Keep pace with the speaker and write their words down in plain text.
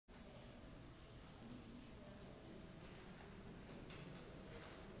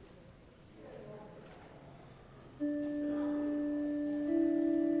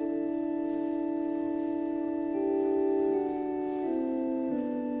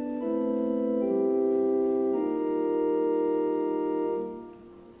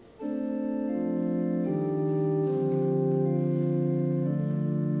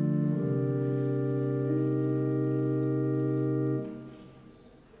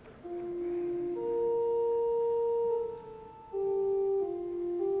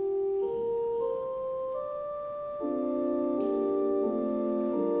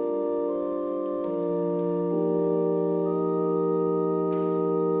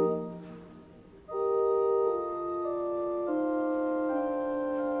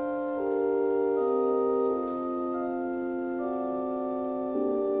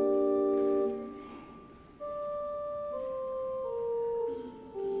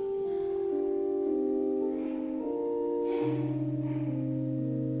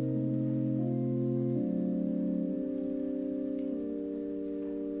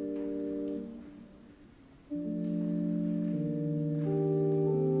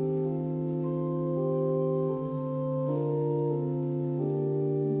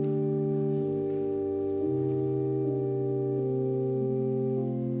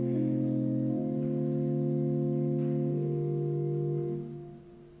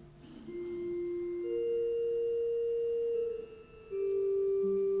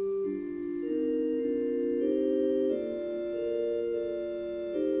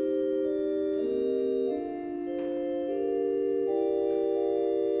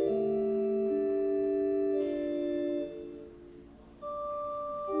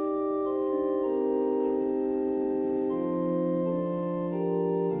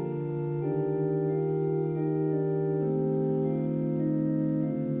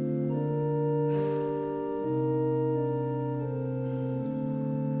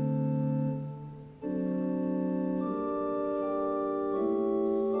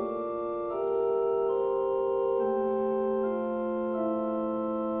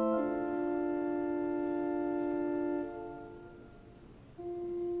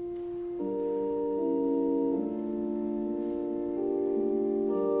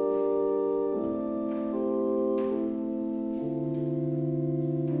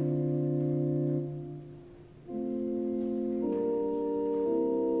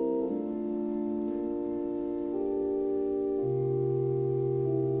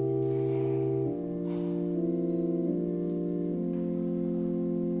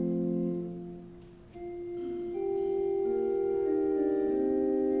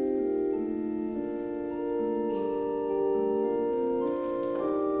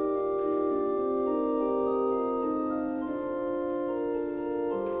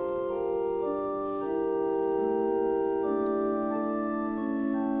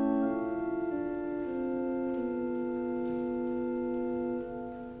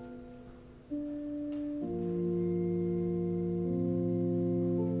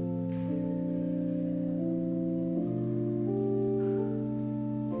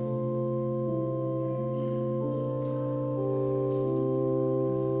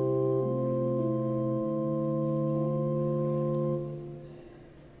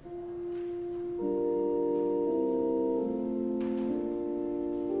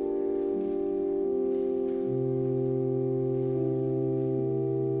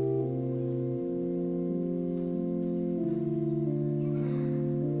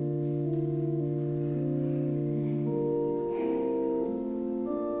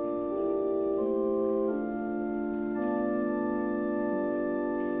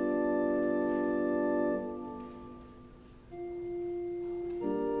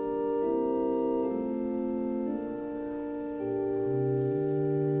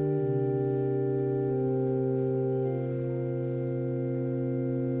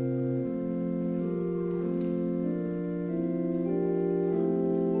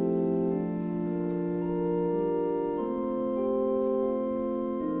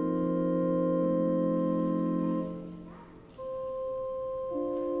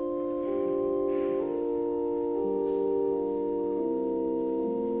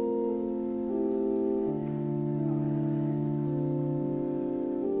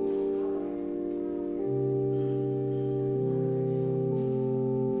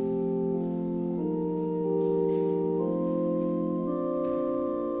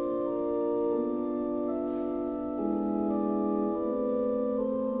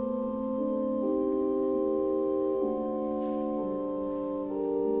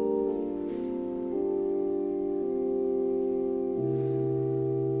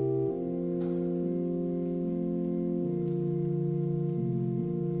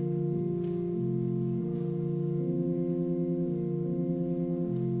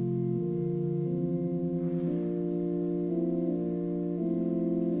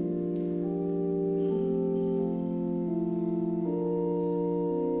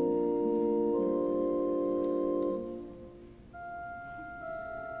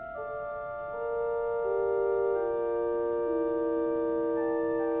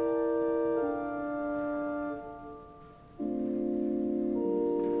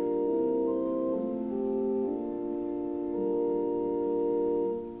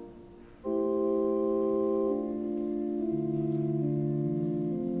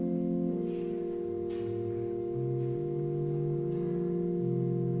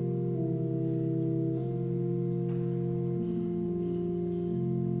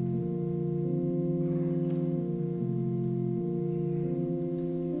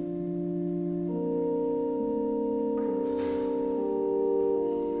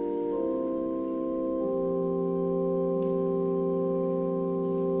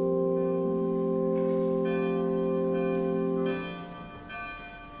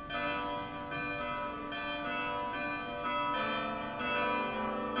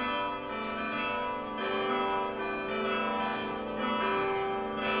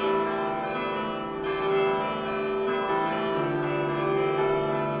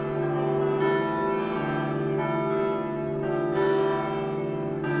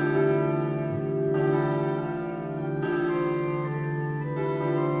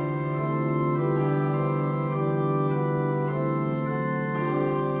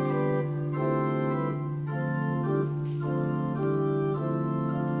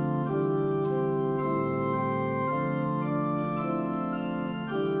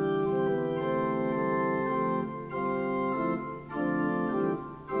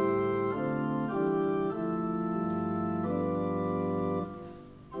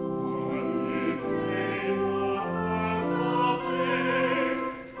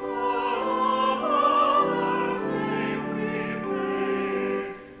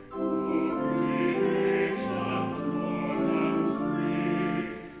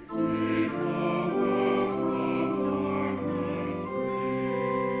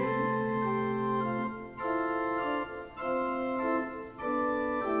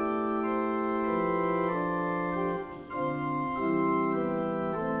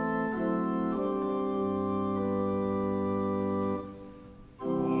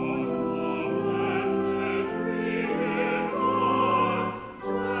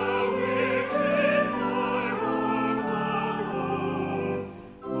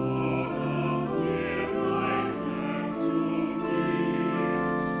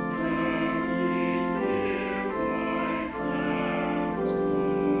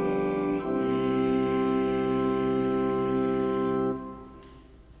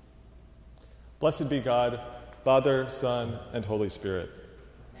Blessed be God, Father, Son, and Holy Spirit.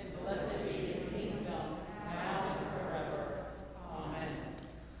 And blessed be his kingdom, now and forever. Amen.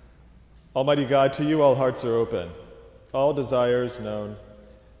 Almighty God, to you all hearts are open, all desires known,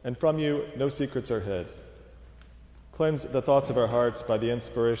 and from you no secrets are hid. Cleanse the thoughts of our hearts by the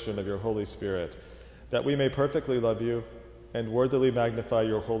inspiration of your Holy Spirit, that we may perfectly love you and worthily magnify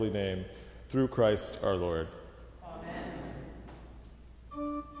your holy name, through Christ our Lord.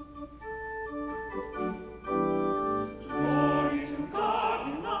 Glory to God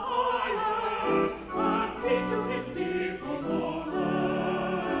in the highest, and peace to his people on earth.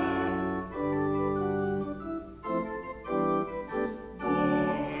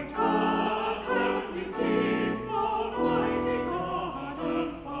 Lord God, heavenly King, almighty God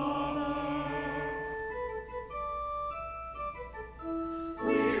and Father,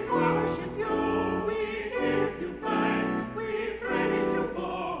 we worship you, we give you thanks, we praise you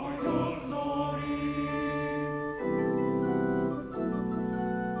for your glory.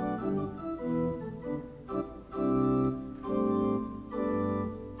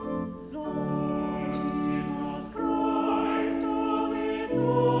 Lord Jesus Christ, only Son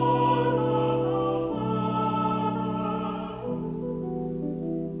of the Father,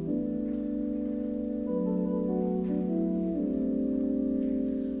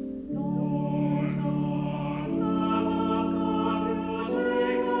 Lord God, Lamb of God, you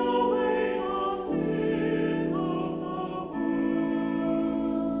take away the sin of the world.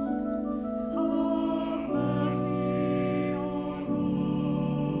 Have mercy on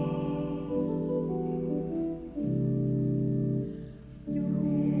us. You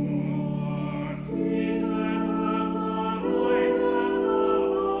are seated at the right hand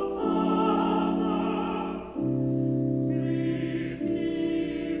of the Father.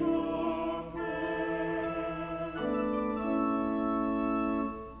 Receive our prayer.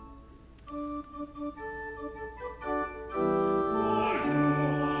 For you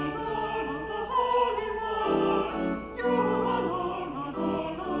alone are the Holy One, you alone are the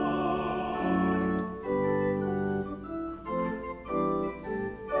Lord.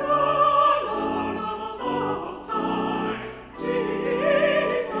 You alone are the Most High,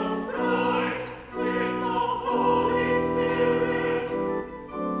 Jesus Christ, with the Holy Spirit,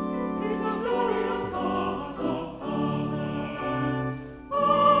 in the glory of God the Father.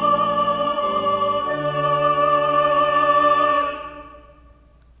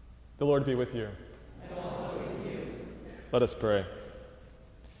 The Lord be with you. Let us pray.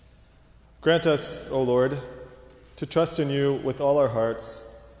 Grant us, O Lord, to trust in you with all our hearts,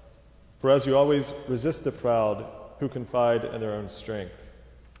 for as you always resist the proud who confide in their own strength,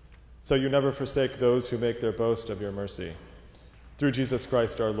 so you never forsake those who make their boast of your mercy. Through Jesus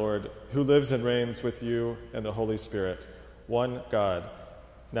Christ our Lord, who lives and reigns with you and the Holy Spirit, one God,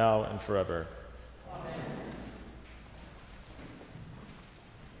 now and forever.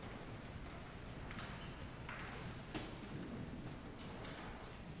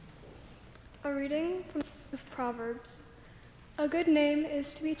 A reading from the book of Proverbs. A good name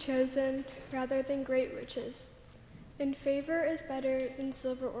is to be chosen rather than great riches, and favor is better than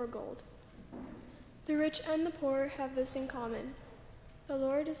silver or gold. The rich and the poor have this in common. The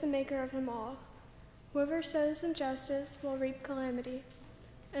Lord is the maker of them all. Whoever sows injustice will reap calamity,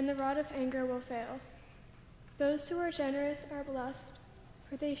 and the rod of anger will fail. Those who are generous are blessed,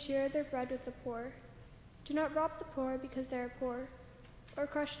 for they share their bread with the poor. Do not rob the poor because they are poor, or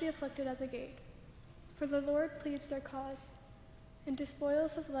crush the afflicted at the gate. For the Lord pleads their cause, and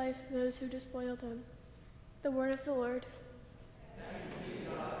despoils of life those who despoil them. The word of the Lord. Thanks be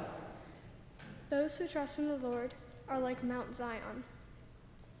to God. Those who trust in the Lord are like Mount Zion,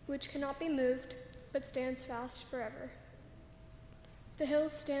 which cannot be moved, but stands fast forever. The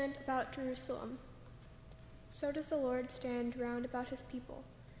hills stand about Jerusalem. So does the Lord stand round about his people,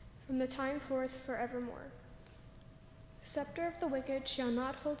 from the time forth forevermore. The scepter of the wicked shall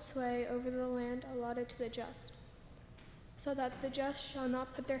not hold sway over the land allotted to the just, so that the just shall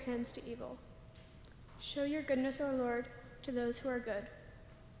not put their hands to evil. Show your goodness, O Lord, to those who are good,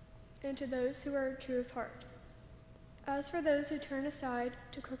 and to those who are true of heart. As for those who turn aside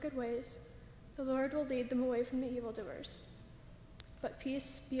to crooked ways, the Lord will lead them away from the evildoers. But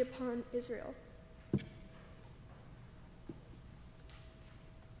peace be upon Israel.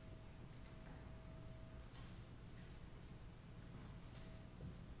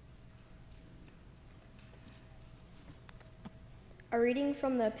 A reading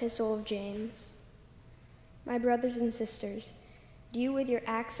from the Epistle of James. My brothers and sisters, do you with your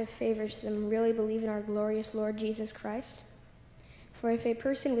acts of favoritism really believe in our glorious Lord Jesus Christ? For if a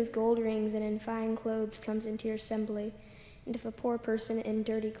person with gold rings and in fine clothes comes into your assembly, And if a poor person in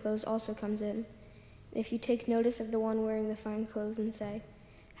dirty clothes also comes in, and if you take notice of the one wearing the fine clothes and say,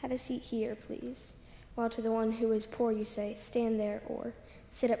 'Have a seat here, please,' while to the one who is poor you say, 'Stand there,' or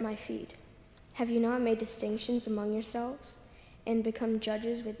 'Sit at my feet,' have you not made distinctions among yourselves and become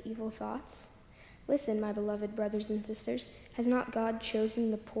judges with evil thoughts? Listen, my beloved brothers and sisters, has not God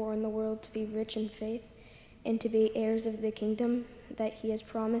chosen the poor in the world to be rich in faith and to be heirs of the kingdom that he has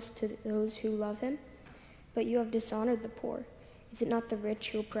promised to those who love him? But you have dishonored the poor. Is it not the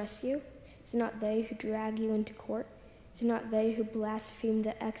rich who oppress you? Is it not they who drag you into court? Is it not they who blaspheme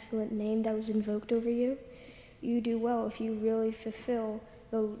the excellent name that was invoked over you? You do well if you really fulfill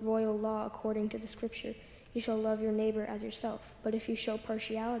the royal law according to the scripture. You shall love your neighbor as yourself. But if you show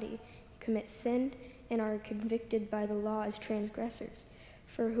partiality, you commit sin and are convicted by the law as transgressors.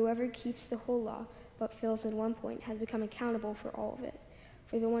 For whoever keeps the whole law but fails in one point has become accountable for all of it.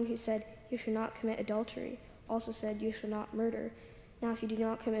 For the one who said, 'You shall not commit adultery,' also said, 'You shall not murder.' Now if you do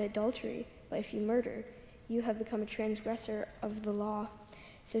not commit adultery, but if you murder, you have become a transgressor of the law.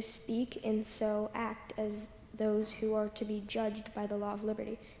 So speak and so act as those who are to be judged by the law of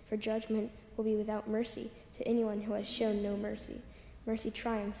liberty, for judgment will be without mercy to anyone who has shown no mercy. Mercy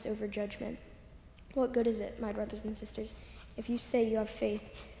triumphs over judgment. What good is it, my brothers and sisters, if you say you have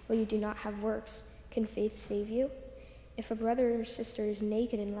faith, but you do not have works? Can faith save you? If a brother or sister is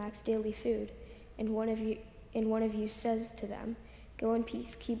naked and lacks daily food, and one of you says to them, 'Go in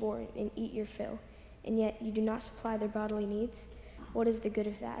peace, keep warm, and eat your fill,' and yet you do not supply their bodily needs, what is the good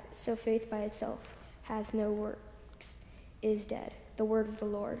of that? So faith by itself has no works, is dead." The word of the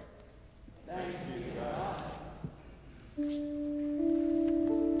Lord. Thanks be to God.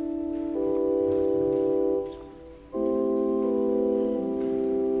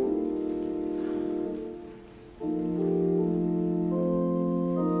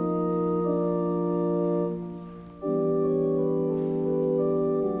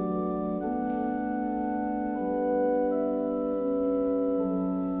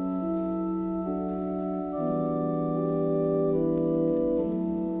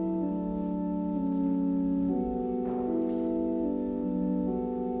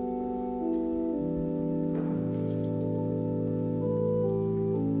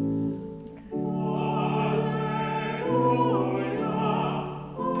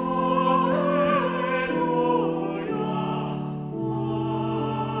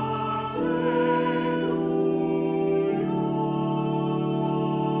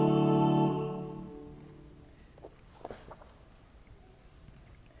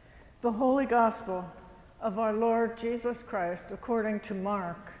 The Holy Gospel of our Lord Jesus Christ according to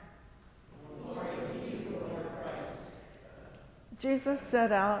Mark. Glory to you, Lord Christ. Jesus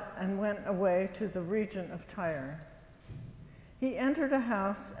set out and went away to the region of Tyre. He entered a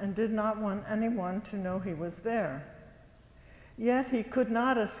house and did not want anyone to know he was there. Yet he could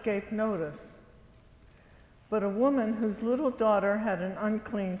not escape notice. But a woman whose little daughter had an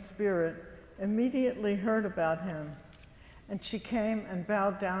unclean spirit immediately heard about him, and she came and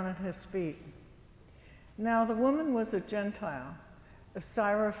bowed down at his feet. Now the woman was a Gentile, of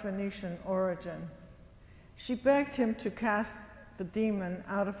Syrophoenician origin. She begged him to cast the demon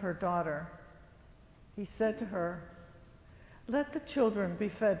out of her daughter. He said to her, "Let the children be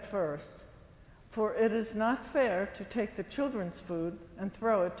fed first, for it is not fair to take the children's food and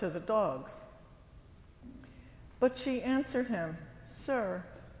throw it to the dogs." But she answered him, "Sir,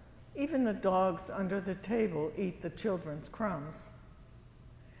 even the dogs under the table eat the children's crumbs."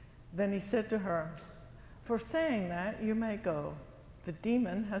 Then he said to her, "For saying that, you may go. The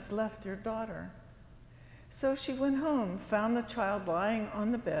demon has left your daughter." So she went home, found the child lying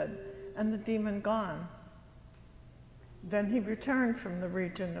on the bed, and the demon gone. Then he returned from the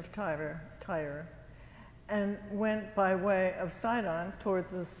region of Tyre, and went by way of Sidon toward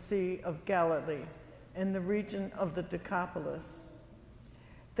the Sea of Galilee, in the region of the Decapolis.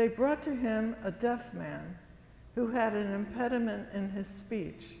 They brought to him a deaf man who had an impediment in his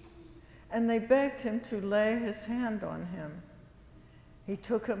speech, and they begged him to lay his hand on him. He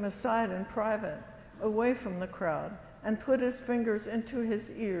took him aside in private, away from the crowd, and put his fingers into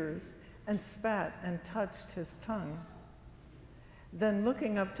his ears and spat and touched his tongue. Then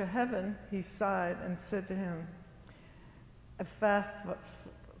looking up to heaven, he sighed and said to him,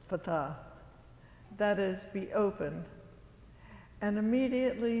 "Ephphatha," that is, "be opened." And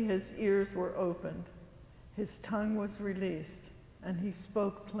immediately his ears were opened, his tongue was released, and he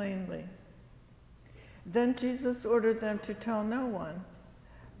spoke plainly. Then Jesus ordered them to tell no one,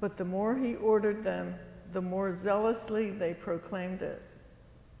 but the more he ordered them, the more zealously they proclaimed it.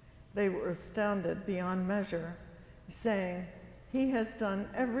 They were astounded beyond measure, saying, "He has done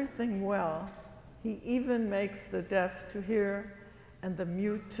everything well. He even makes the deaf to hear and the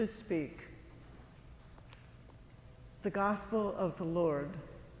mute to speak. The Gospel of the Lord.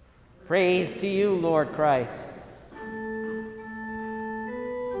 Praise to you, Lord Christ.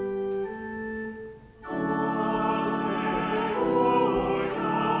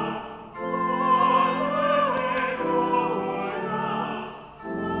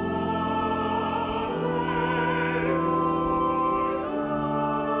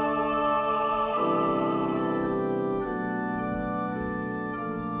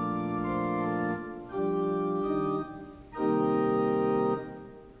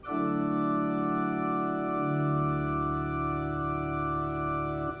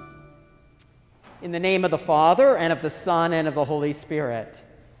 In the name of the Father, and of the Son, and of the Holy Spirit.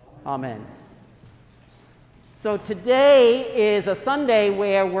 Amen. So today is a Sunday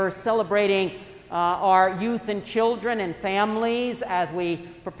where we're celebrating our youth and children and families as we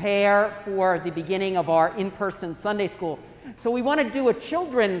prepare for the beginning of our in-person Sunday school. So we want to do a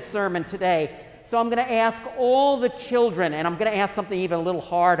children's sermon today. So I'm going to ask all the children, and I'm going to ask something even a little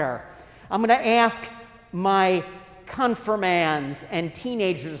harder. I'm going to ask my confirmands and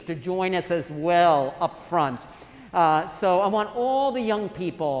teenagers to join us as well up front. So I want all the young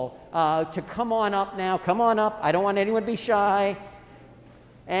people to come on up now. Come on up. I don't want anyone to be shy.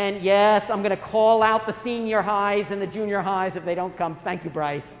 And yes, I'm going to call out the senior highs and the junior highs if they don't come. Thank you,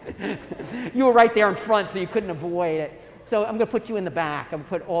 Bryce. You were right there in front, so you couldn't avoid it. So I'm going to put you in the back. I'm going to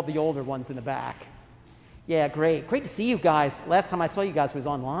put all the older ones in the back. Yeah, great. Great to see you guys. Last time I saw you guys was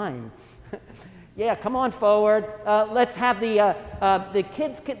online. Yeah, come on forward. Let's have the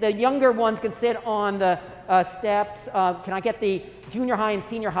kids, the younger ones can sit on the steps. Can I get the junior high and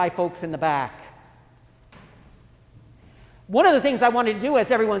senior high folks in the back? One of the things I wanted to do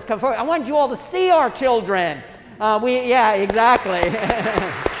as everyone's come forward, I wanted you all to see our children. Yeah, exactly.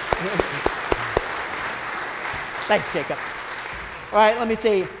 Thanks, Jacob. All right, let me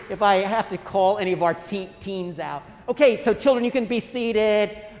see if I have to call any of our teens out. Okay, so children, you can be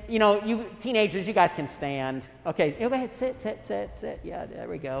seated. You know, you teenagers, you guys can stand. Okay, go ahead, sit. Yeah, there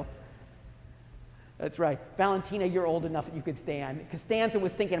we go. That's right. Valentina, you're old enough that you could stand. Because Stanza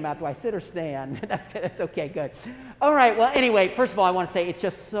was thinking about, do I sit or stand? That's okay, good. All right, well, anyway, first of all, I want to say it's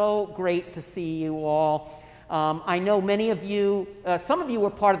just so great to see you all. I know many of you, some of you were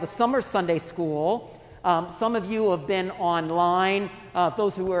part of the summer Sunday school. Some of you have been online.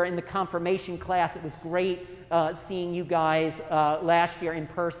 Those who were in the confirmation class, it was great seeing you guys last year in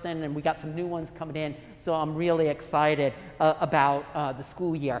person, and we got some new ones coming in, so I'm really excited about the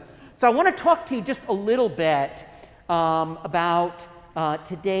school year. So I want to talk to you just a little bit about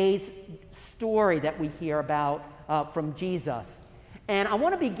today's story that we hear about from Jesus. And I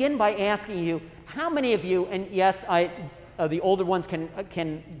want to begin by asking you, how many of you, and yes, the older ones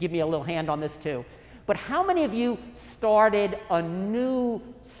can give me a little hand on this too, but how many of you started a new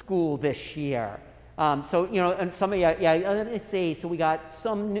school this year? So, you know, and some of you, yeah, let me see. So we got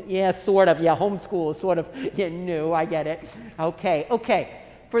some, sort of, homeschool, sort of, new, I get it. Okay.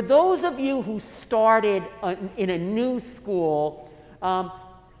 For those of you who started in a new school,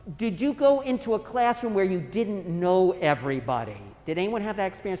 did you go into a classroom where you didn't know everybody? Did anyone have that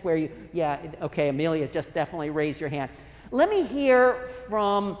experience where you, okay, Amelia, just definitely raise your hand. Let me hear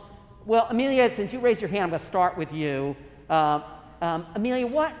from, well, Amelia, since you raised your hand, I'm going to start with you. Amelia,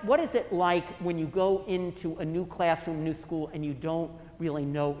 what is it like when you go into a new classroom, new school, and you don't really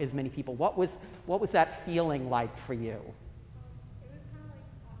know as many people? What was that feeling like for you? It was kind of like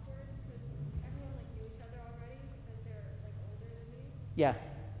awkward because everyone like knew each other already because they're like older than me. Yeah.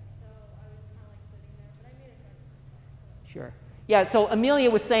 So I was kind of like sitting there, but I made it better. Sure. Yeah. So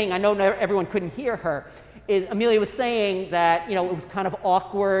Amelia was saying, I know everyone couldn't hear her. Amelia was saying that it was kind of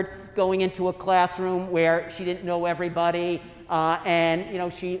awkward going into a classroom where she didn't know everybody.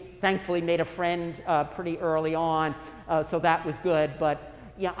 And she thankfully made a friend pretty early on, so that was good. But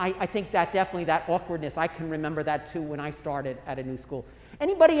yeah, I think that definitely that awkwardness, I can remember that too when I started at a new school.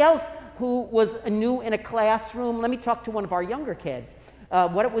 Anybody else who was new in a classroom? Let me talk to one of our younger kids.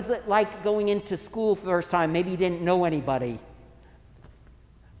 What was it like going into school for the first time? Maybe you didn't know anybody.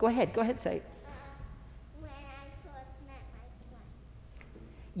 Go ahead, say it. When I first met my friends.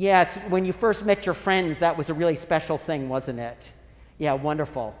 Yes, when you first met your friends, that was a really special thing, wasn't it? Yeah,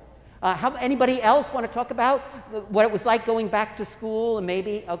 wonderful. Anybody else want to talk about what it was like going back to school and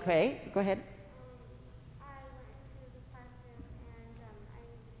maybe, okay, go ahead. I went into the classroom and I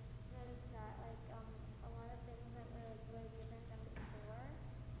noticed that a lot of things that were really different than before.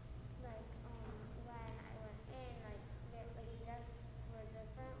 When I went in, the desks were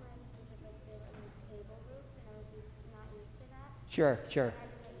different because they were in table groups and I was not used to that. Sure. I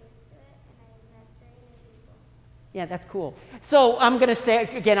had to get used to it and I met Yeah, that's cool. So I'm going to say,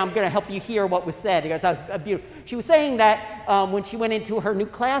 again, I'm going to help you hear what was said. Because she was saying that when she went into her new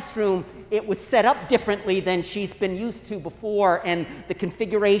classroom, it was set up differently than she's been used to before, and the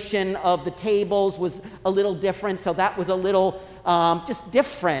configuration of the tables was a little different, so that was a little just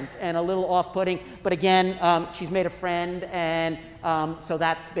different and a little off-putting. But again, she's made a friend, and so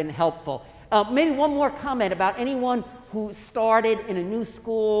that's been helpful. Maybe one more comment about anyone who started in a new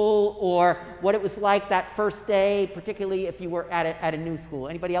school, or what it was like that first day, particularly if you were at a new school.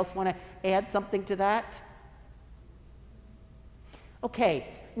 Anybody else want to add something to that? Okay,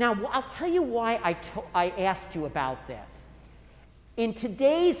 now I'll tell you why I asked you about this. In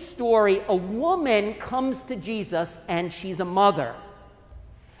today's story, a woman comes to Jesus, and she's a mother.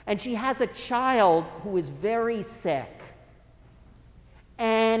 And she has a child who is very sick.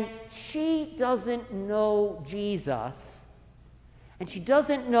 And she doesn't know Jesus, and she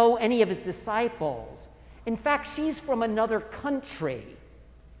doesn't know any of his disciples. In fact, she's from another country.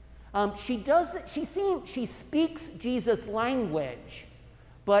 She speaks Jesus' language,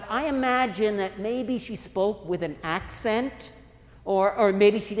 but I imagine that maybe she spoke with an accent, or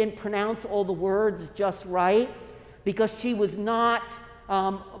maybe she didn't pronounce all the words just right, because she was not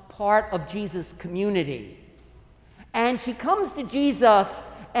part of Jesus' community. And she comes to Jesus,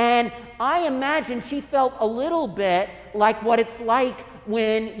 and I imagine she felt a little bit like what it's like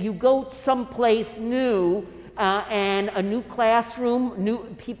when you go someplace new, and a new classroom, new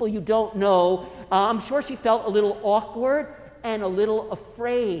people you don't know. I'm sure she felt a little awkward and a little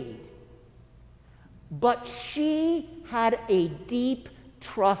afraid. But she had a deep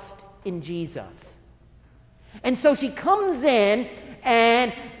trust in Jesus. And so she comes in,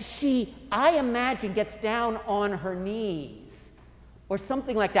 and I imagine, gets down on her knees or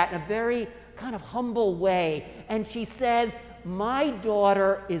something like that in a very kind of humble way. And she says, "My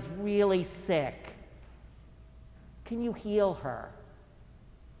daughter is really sick. Can you heal her?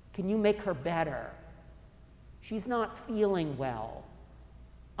 Can you make her better? She's not feeling well.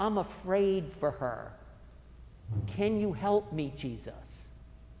 I'm afraid for her. Can you help me, Jesus?"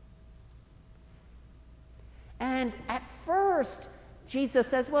 And at first, Jesus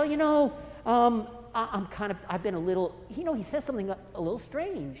says, "Well, I've been a little," he says something a little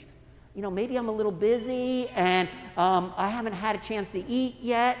strange. Maybe I'm a little busy, and I haven't had a chance to eat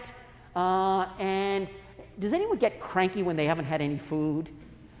yet. And does anyone get cranky when they haven't had any food?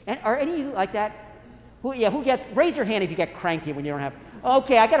 And are any of you like that? Raise your hand if you get cranky when you don't have.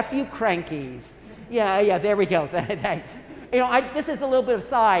 Okay, I got a few crankies. Yeah, there we go. Thanks. This is a little bit of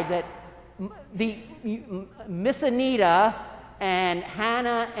side that Miss Anita and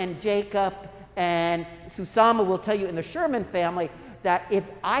Hannah and Jacob and Susama will tell you in the Sherman family that if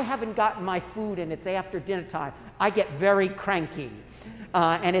I haven't gotten my food and it's after dinner time, I get very cranky.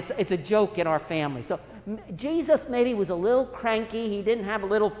 And it's a joke in our family. So Jesus maybe was a little cranky. He didn't have a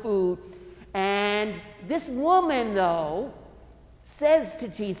little food. And this woman, though, says to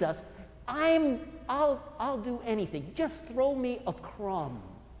Jesus, I'll do anything. Just throw me a crumb.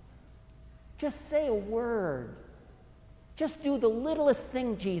 Just say a word. Just do the littlest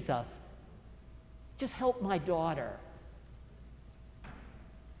thing, Jesus. Just help my daughter.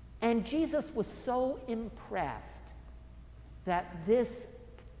 And Jesus was so impressed that this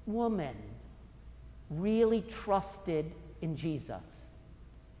woman really trusted in Jesus,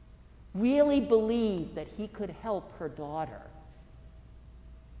 really believed that he could help her daughter.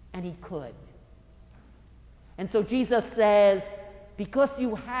 And he could. And so Jesus says, because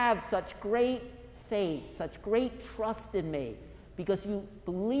you have such great faith, such great trust in me, because you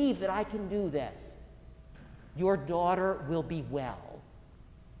believe that I can do this, your daughter will be well.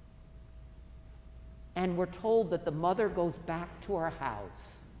 And we're told that the mother goes back to her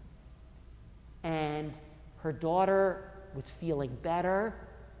house, and her daughter was feeling better,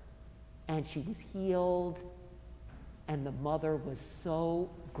 and she was healed, and the mother was so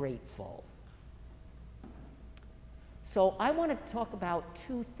grateful. So I want to talk about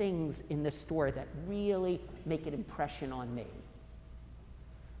two things in this story that really make an impression on me.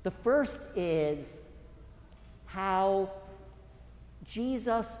 The first is how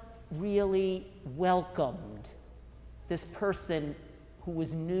Jesus really welcomed this person who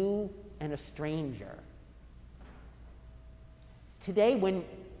was new and a stranger. Today, when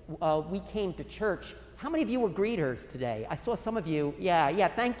we came to church, how many of you were greeters today? I saw some of you. Yeah,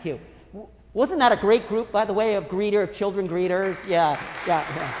 thank you. Wasn't that a great group, by the way, of children greeters? Yeah.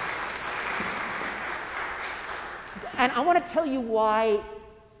 And I want to tell you why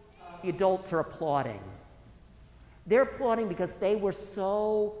the adults are applauding. They're applauding because they were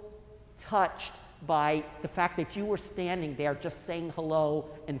so touched by the fact that you were standing there just saying hello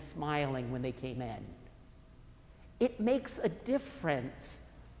and smiling when they came in. It makes a difference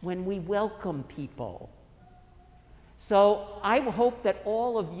when we welcome people. So I hope that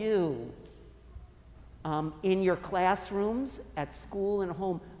all of you in your classrooms, at school and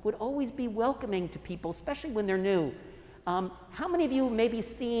home, would always be welcoming to people, especially when they're new. How many of you maybe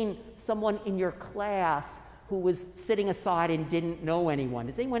seen someone in your class who was sitting aside and didn't know anyone?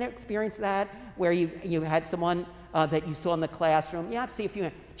 Has anyone experienced that, where you had someone that you saw in the classroom? Yeah, I see a few.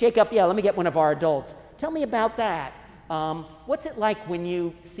 Jacob, yeah, let me get one of our adults. Tell me about that. What's it like when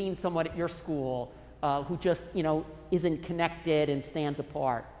you've seen someone at your school who just, isn't connected and stands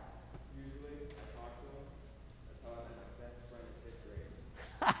apart? Usually, I talk to them. That's how I met my best friend in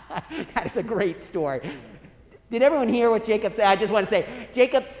 5th grade. That is a great story. Did everyone hear what Jacob said? I just want to say,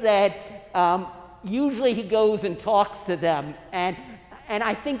 Jacob said, usually he goes and talks to them, and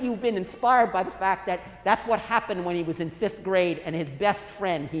I think you've been inspired by the fact that that's what happened when he was in 5th grade, and his best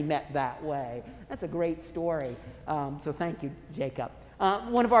friend he met that way. That's a great story. So thank you, Jacob.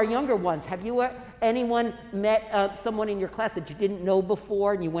 One of our younger ones, have you anyone met someone in your class that you didn't know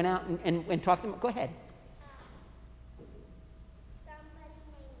before, and you went out and talked to them? Go ahead. Somebody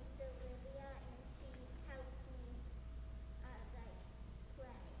named Olivia, and she helped me, pray.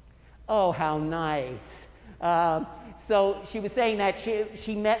 Oh, how nice. So she was saying that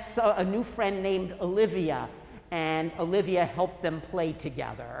she met a new friend named Olivia, and Olivia helped them play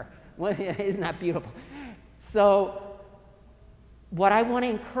together. Well, isn't that beautiful? So what I want to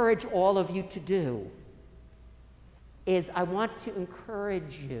encourage all of you to do is I want to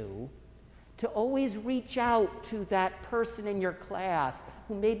encourage you to always reach out to that person in your class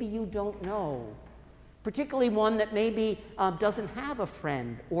who maybe you don't know, particularly one that maybe doesn't have a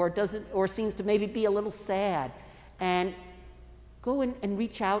friend or seems to maybe be a little sad, and go and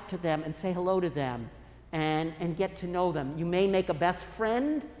reach out to them and say hello to them and get to know them. You may make a best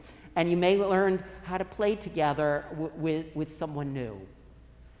friend, and you may learn how to play together with someone new.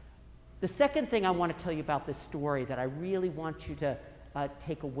 The second thing I want to tell you about this story that I really want you to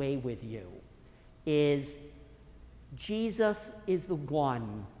take away with you is Jesus is the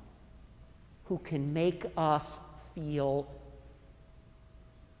one who can make us feel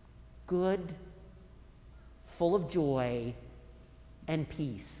good, full of joy and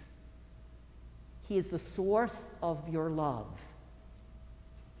peace. He is the source of your love.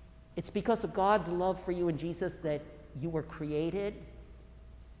 It's because of God's love for you in Jesus that you were created.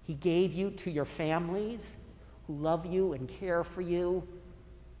 He gave you to your families who love you and care for you.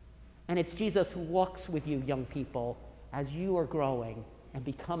 And it's Jesus who walks with you, young people, as you are growing and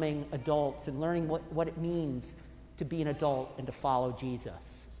becoming adults and learning what it means to be an adult and to follow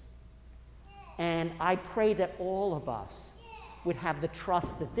Jesus. And I pray that all of us would have the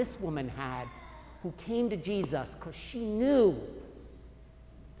trust that this woman had, who came to Jesus because she knew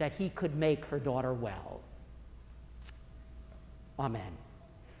that he could make her daughter well. Amen.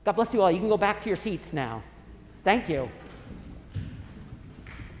 God bless you all. You can go back to your seats now. Thank you.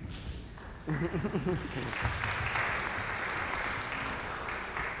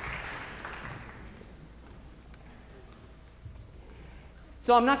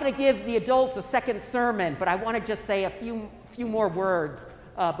 So I'm not going to give the adults a second sermon, but I want to just say a few more words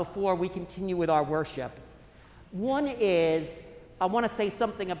before we continue with our worship. One is, I want to say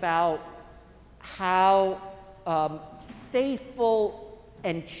something about how faithful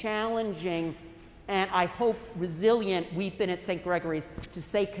and challenging and I hope resilient we've been at St. Gregory's to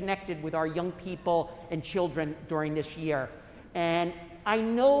stay connected with our young people and children during this year. And I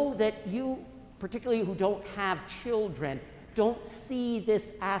know that you, particularly who don't have children, don't see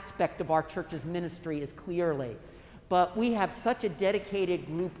this aspect of our church's ministry as clearly. But we have such a dedicated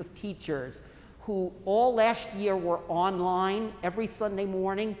group of teachers who all last year were online every Sunday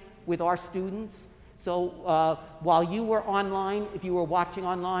morning with our students. So while you were online, if you were watching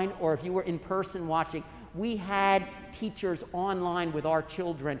online, or if you were in person watching, we had teachers online with our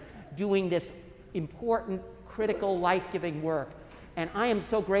children doing this important, critical, life-giving work. And I am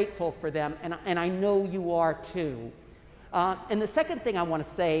so grateful for them, and I know you are too. And the second thing I want to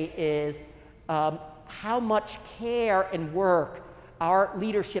say is how much care and work our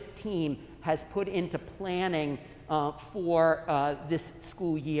leadership team has put into planning for this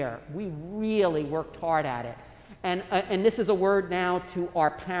school year. We really worked hard at it. And this is a word now to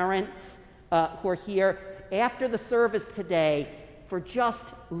our parents who are here. After the service today, for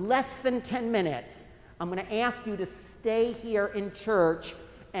just less than 10 minutes, I'm going to ask you to stay here in church,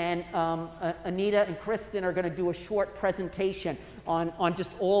 and Anita and Kristen are going to do a short presentation on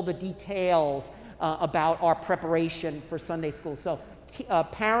just all the details about our preparation for Sunday school. So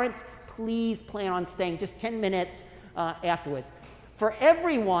parents, please plan on staying just 10 minutes afterwards. For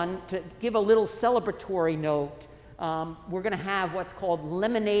everyone, to give a little celebratory note, we're going to have what's called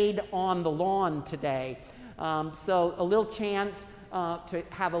lemonade on the lawn today. So a little chance to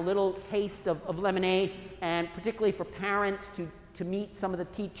have a little taste of lemonade, and particularly for parents to meet some of the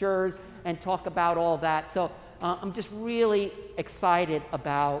teachers and talk about all that. So I'm just really excited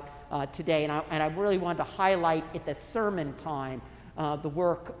about today, and I really wanted to highlight at the sermon time the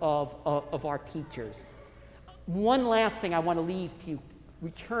work of our teachers. One last thing I want to leave to you,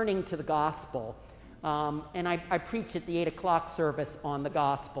 returning to the gospel. And I preached at the 8 o'clock service on the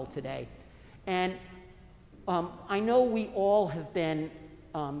gospel today. And I know we all have been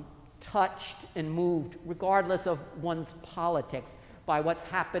touched and moved, regardless of one's politics, by what's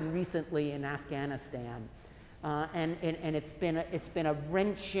happened recently in Afghanistan. And it's been a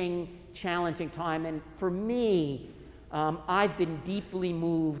wrenching, challenging time. And for me, I've been deeply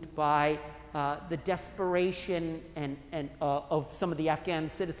moved by the desperation of some of the Afghan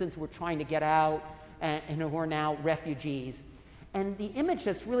citizens who are trying to get out and who are now refugees. And the image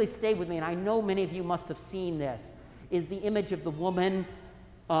that's really stayed with me, and I know many of you must have seen this, is the image of the woman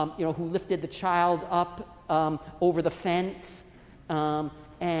who lifted the child up over the fence. And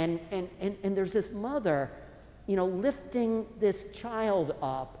there's this mother, lifting this child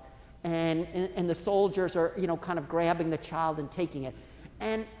up, and the soldiers are, kind of grabbing the child and taking it.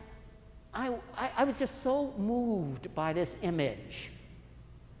 And I was just so moved by this image.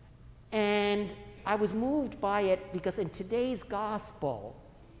 And I was moved by it because in today's gospel,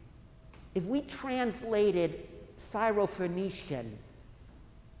 if we translated Syrophoenician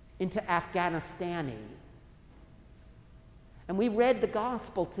into Afghanistani, and we read the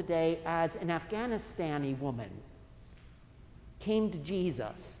gospel today as an Afghanistani woman came to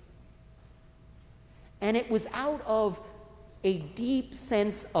Jesus, and it was out of a deep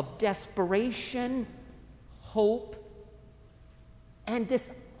sense of desperation, hope, and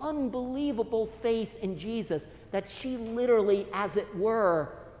this unbelievable faith in Jesus that she literally, as it were,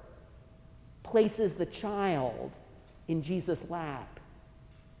 places the child in Jesus' lap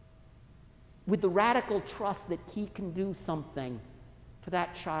with the radical trust that he can do something for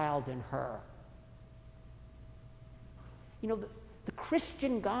that child and her. The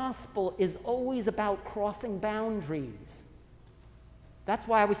Christian gospel is always about crossing boundaries. That's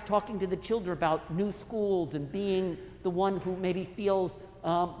why I was talking to the children about new schools and being the one who maybe feels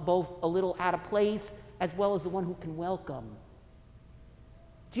both a little out of place as well as the one who can welcome.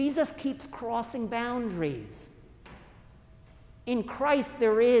 Jesus keeps crossing boundaries. In Christ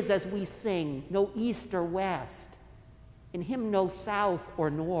there is, as we sing, no east or west. In him no south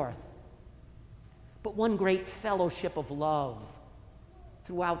or north, but one great fellowship of love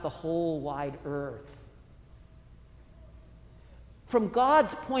throughout the whole wide earth. From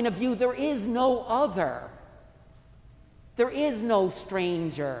God's point of view, there is no other. There is no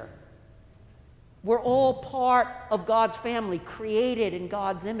stranger. We're all part of God's family, created in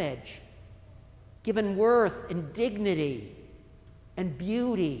God's image, given worth and dignity and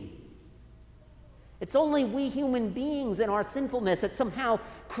beauty. It's only we human beings in our sinfulness that somehow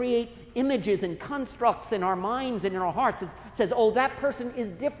create images and constructs in our minds and in our hearts. It says, oh, that person is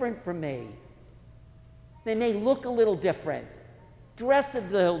different from me. They may look a little different, dress a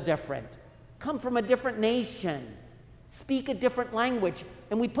little different, come from a different nation, speak a different language,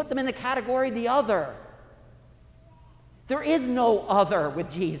 and we put them in the category the other. There is no other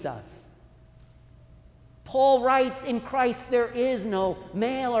with Jesus. Paul writes, in Christ there is no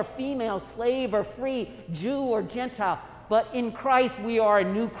male or female, slave or free, Jew or Gentile, but in Christ we are a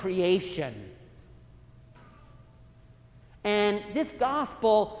new creation. And this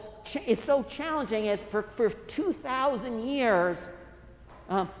gospel is so challenging as for 2,000 years,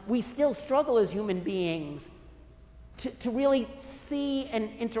 we still struggle as human beings to really see and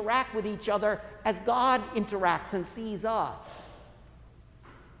interact with each other as God interacts and sees us.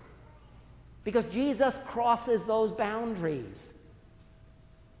 Because Jesus crosses those boundaries.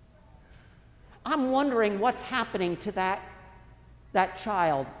 I'm wondering what's happening to that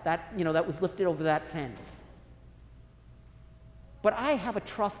child that was lifted over that fence. But I have a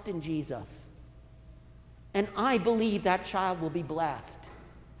trust in Jesus. And I believe that child will be blessed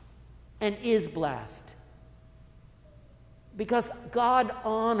and is blessed. Because God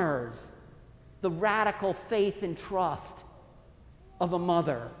honors the radical faith and trust of a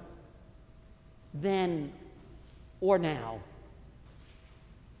mother then or now.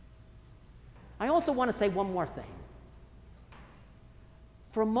 I also want to say one more thing.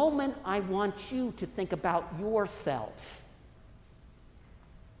 For a moment, I want you to think about yourself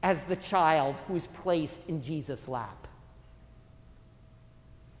as the child who is placed in Jesus' lap.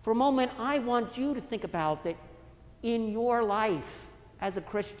 For a moment, I want you to think about that in your life as a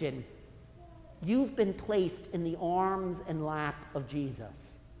Christian, you've been placed in the arms and lap of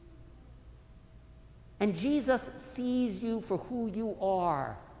Jesus. And Jesus sees you for who you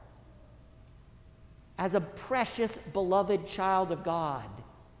are, as a precious, beloved child of God.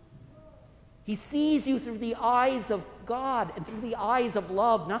 He sees you through the eyes of God and through the eyes of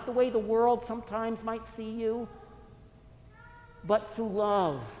love, not the way the world sometimes might see you, but through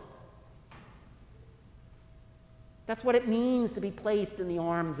love. That's what it means to be placed in the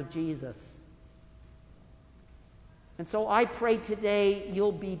arms of Jesus. And so I pray today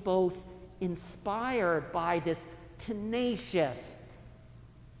you'll be both inspired by this tenacious,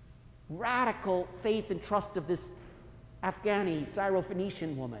 radical faith and trust of this Afghani,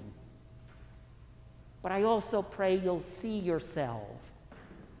 Syro-Phoenician woman. But I also pray you'll see yourself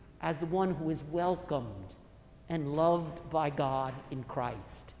as the one who is welcomed and loved by God in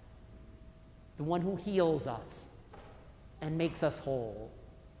Christ, the one who heals us and makes us whole.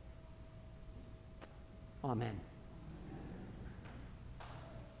 Amen.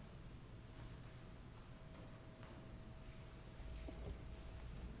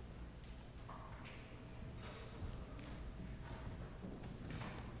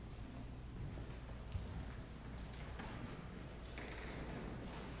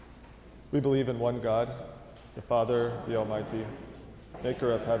 We believe in one God, the Father, the Almighty,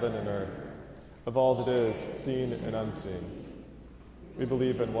 maker of heaven and earth, of all that is seen and unseen. We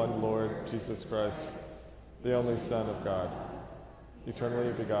believe in one Lord, Jesus Christ, the only Son of God,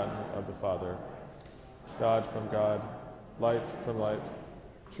 eternally begotten of the Father, God from God, light from light,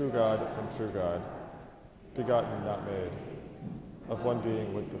 true God from true God, begotten, not made, of one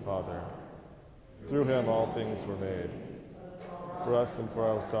being with the Father. Through him all things were made. For us and for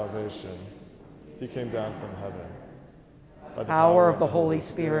our salvation, he came down from heaven. By the power of the Holy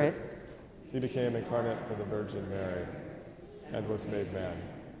Spirit, he became incarnate from the Virgin Mary and was made man.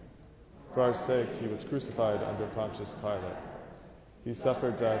 For our sake, he was crucified under Pontius Pilate. He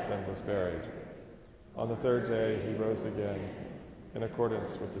suffered death and was buried. On the third day, he rose again in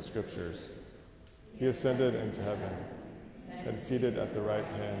accordance with the Scriptures. He ascended into heaven and is seated at the right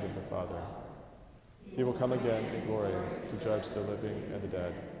hand of the Father. He will come again in glory to judge the living and the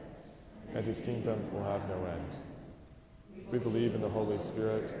dead, and his kingdom will have no end. We believe in the Holy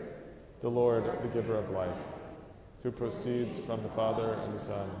Spirit, the Lord, the giver of life, who proceeds from the Father and the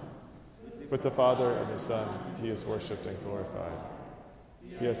Son. With the Father and the Son, he is worshipped and glorified.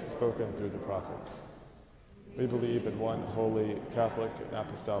 He has spoken through the prophets. We believe in one holy, Catholic, and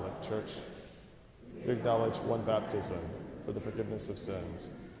Apostolic Church. We acknowledge one baptism for the forgiveness of sins.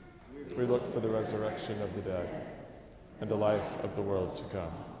 We look for the resurrection of the dead and the life of the world to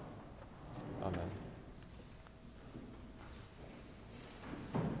come. Amen.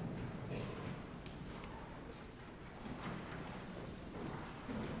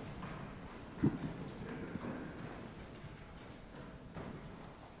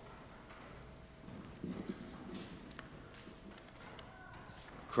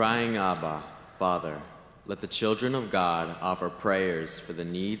 Crying Abba, Father, let the children of God offer prayers for the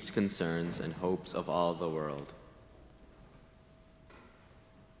needs, concerns, and hopes of all the world.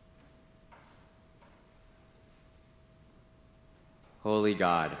 Holy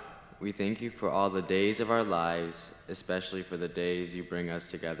God, we thank you for all the days of our lives, especially for the days you bring us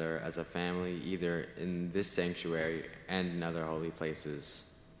together as a family, either in this sanctuary and in other holy places.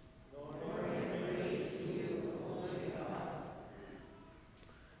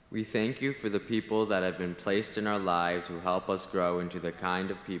 We thank you for the people that have been placed in our lives who help us grow into the kind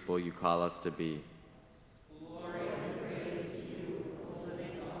of people you call us to be. Glory and praise to you, O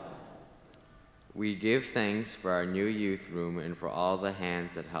living God. We give thanks for our new youth room and for all the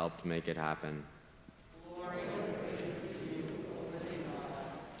hands that helped make it happen. Glory and praise to you, O living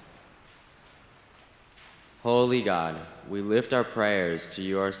God. Holy God, we lift our prayers to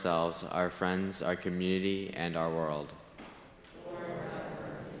you ourselves, our friends, our community, and our world.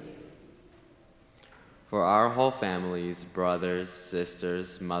 For our whole families, brothers,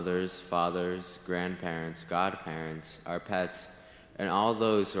 sisters, mothers, fathers, grandparents, godparents, our pets, and all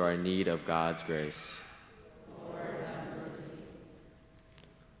those who are in need of God's grace. Lord, have mercy.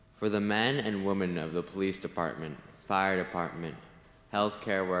 For the men and women of the police department, fire department,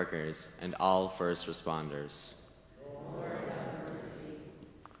 healthcare workers, and all first responders. Lord, have mercy.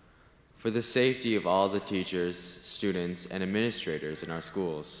 For the safety of all the teachers, students, and administrators in our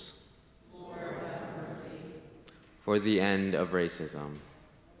schools. For the end of racism.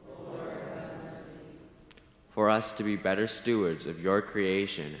 Lord, have mercy. For us to be better stewards of your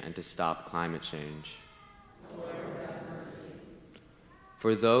creation and to stop climate change. Lord, have mercy.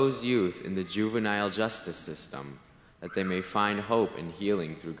 For those youth in the juvenile justice system, that they may find hope and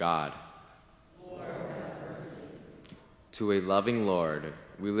healing through God. To a loving Lord,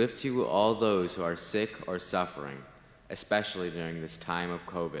 we lift to you all those who are sick or suffering, especially during this time of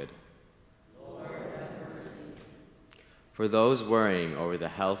COVID. Lord, have mercy. For those worrying over the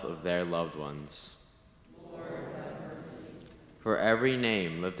health of their loved ones. Lord, have mercy. For every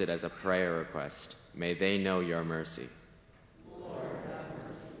name lifted as a prayer request, may they know your mercy. Lord, have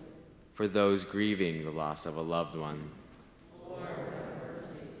mercy. For those grieving the loss of a loved one. Lord, have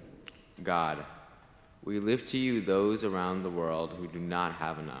mercy. God, we lift to you those around the world who do not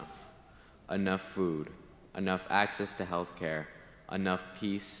have enough food, enough access to health care, enough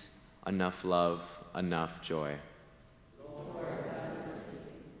peace, enough love, enough joy. Lord, have mercy.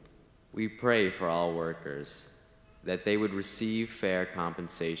 We pray for all workers, that they would receive fair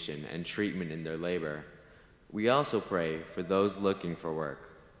compensation and treatment in their labor. We also pray for those looking for work.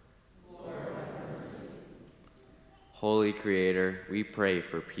 Lord, have mercy. Holy Creator, we pray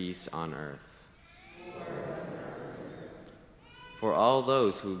for peace on earth. For all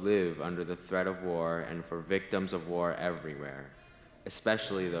those who live under the threat of war and for victims of war everywhere,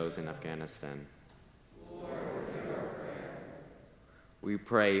 especially those in Afghanistan. Lord, hear our prayer. We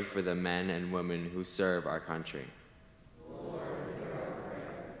pray for the men and women who serve our country. Lord, hear our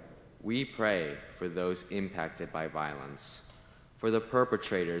prayer. We pray for those impacted by violence, for the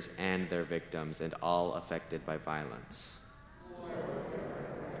perpetrators and their victims and all affected by violence. Lord, hear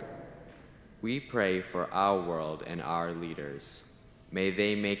our prayer. We pray for our world and our leaders. May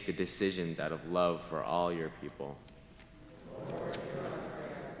they make the decisions out of love for all your people. Lord, hear our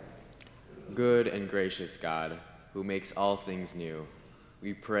prayer. Good and gracious God, who makes all things new,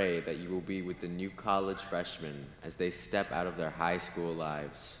 we pray that you will be with the new college freshmen as they step out of their high school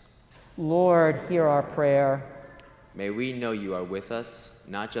lives. Lord, hear our prayer. May we know you are with us,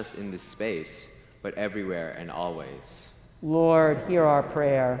 not just in this space, but everywhere and always. Lord, hear our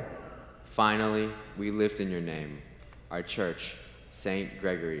prayer. Finally, we lift in your name our church, St.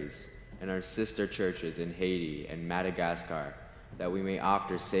 Gregory's, and our sister churches in Haiti and Madagascar, that we may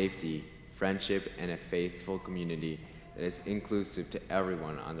offer safety, friendship, and a faithful community that is inclusive to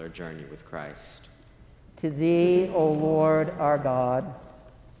everyone on their journey with Christ. To thee, O Lord, our God.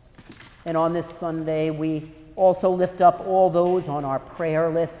 And on this Sunday, we also lift up all those on our prayer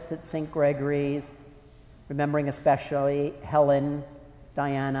lists at St. Gregory's, remembering especially Helen,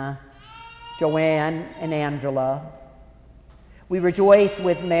 Diana, Joanne, and Angela. We rejoice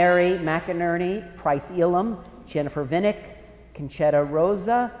with Mary McInerney, Price Elam, Jennifer Vinnick, Conchetta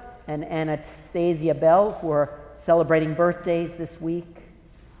Rosa, and Anastasia Bell, who are celebrating birthdays this week.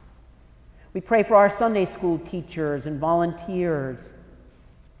 We pray for our Sunday school teachers and volunteers,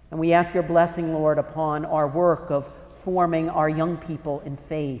 and we ask your blessing, Lord, upon our work of forming our young people in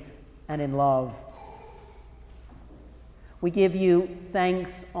faith and in love. We give you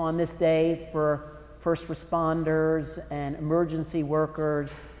thanks on this day for first responders and emergency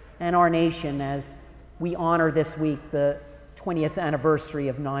workers and our nation as we honor this week the 20th anniversary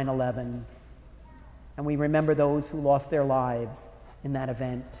of 9/11. And we remember those who lost their lives in that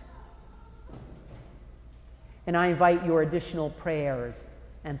event. And I invite your additional prayers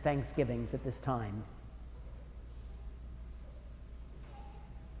and thanksgivings at this time.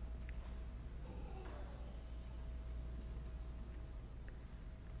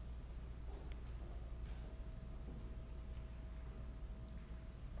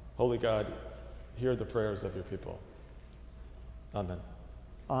 Holy God, hear the prayers of your people. Amen.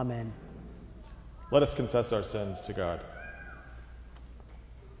 Amen. Let us confess our sins to God.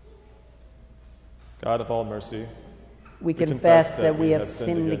 God of all mercy, we confess that we have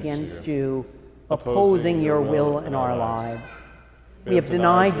sinned against you, opposing your will in our lives. We have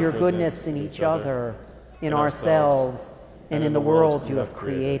denied your goodness in each other, in ourselves, and in the world you have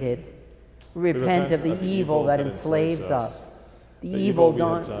created. We repent of the evil that enslaves us, the evil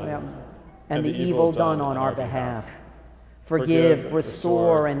done on our behalf. Forgive,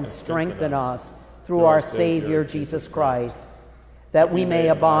 restore, and strengthen us through our Savior Jesus Christ, that we may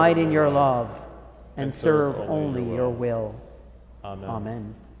abide in your love and serve only your will. Amen.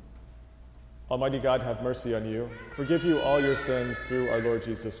 Amen. Almighty God, have mercy on you, forgive you all your sins through our Lord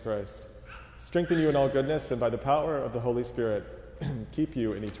Jesus Christ, strengthen you in all goodness, and by the power of the Holy Spirit, keep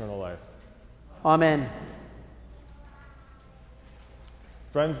you in eternal life. Amen.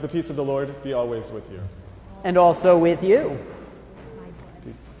 Friends, the peace of the Lord be always with you. And also with you.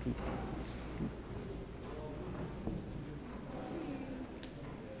 Peace. Peace.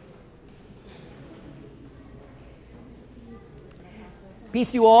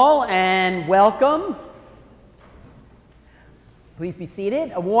 Peace to you all, and welcome. Please be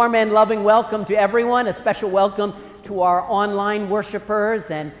seated. A warm and loving welcome to everyone. A special welcome to to our online worshipers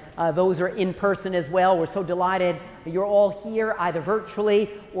and those who are in person as well, we're so delighted that you're all here, either virtually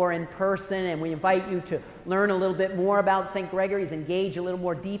or in person, and we invite you to learn a little bit more about St. Gregory's, engage a little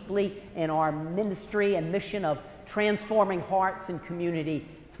more deeply in our ministry and mission of transforming hearts and community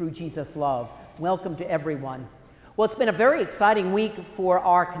through Jesus' love. Welcome to everyone. Well, it's been a very exciting week for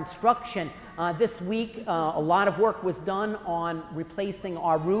our construction. This week, a lot of work was done on replacing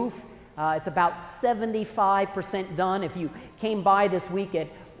our roof. It's about 75% done. If you came by this week, at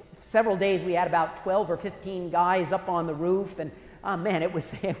several days we had about 12 or 15 guys up on the roof, and man, it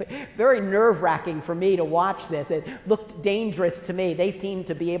was very nerve-wracking for me to watch this. It looked dangerous to me. They seemed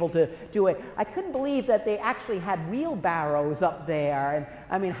to be able to do it. I couldn't believe that they actually had wheelbarrows up there, and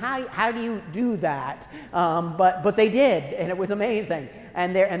I mean, how do you do that? But they did, and it was amazing,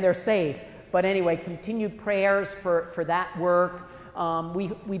 and they're safe. But anyway, continued prayers for that work.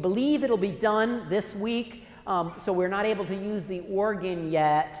 We believe it'll be done this week, so we're not able to use the organ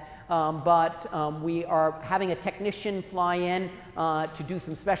yet, but we are having a technician fly in to do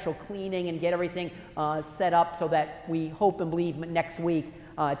some special cleaning and get everything set up so that we hope and believe next week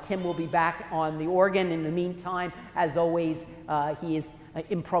Tim will be back on the organ. In the meantime, as always, he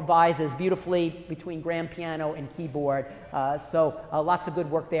improvises beautifully between grand piano and keyboard. So lots of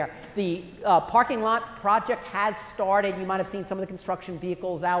good work there. The parking lot project has started. You might have seen some of the construction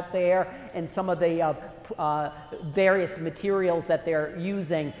vehicles out there and some of the various materials that they're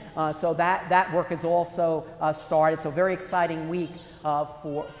using. So that work has also started. So very exciting week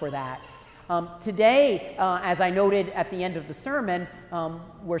for that. Today, as I noted at the end of the sermon,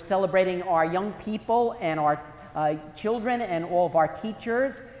 we're celebrating our young people and our children and all of our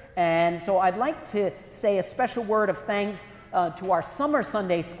teachers. And so I'd like to say a special word of thanks to our summer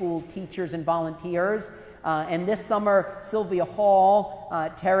Sunday school teachers and volunteers. And this summer, Sylvia Hall,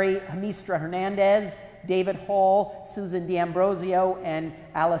 Terry Hamistra Hernandez, David Hall, Susan D'Ambrosio, and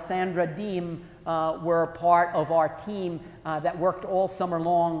Alessandra Deem were part of our team that worked all summer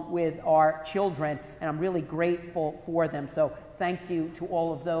long with our children, and I'm really grateful for them. So thank you to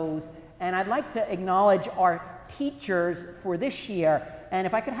all of those. And I'd like to acknowledge our teachers for this year. And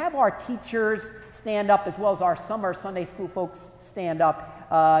if I could have our teachers stand up as well as our summer Sunday school folks stand up.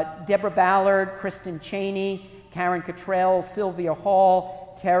 Deborah Ballard, Kristen Cheney, Karen Cottrell, Sylvia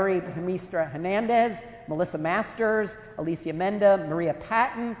Hall, Terry Hamistra Hernandez, Melissa Masters, Alicia Menda, Maria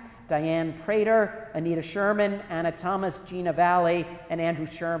Patton, Diane Prater, Anita Sherman, Anna Thomas, Gina Valley, and Andrew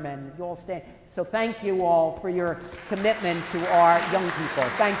Sherman. You all stand. So thank you all for your commitment to our young people.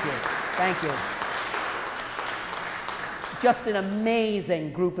 Thank you. Thank you. Just an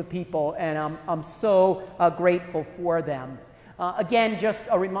amazing group of people, and I'm so grateful for them. Again, just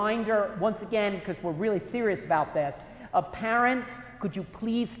a reminder, once again, because we're really serious about this, parents, could you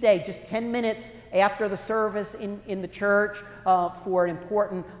please stay just 10 minutes after the service in the church for an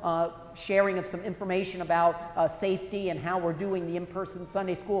important sharing of some information about safety and how we're doing the in-person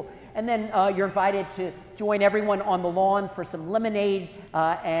Sunday school. And then you're invited to join everyone on the lawn for some lemonade.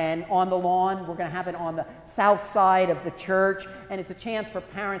 And on the lawn, we're going to have it on the south side of the church. And it's a chance for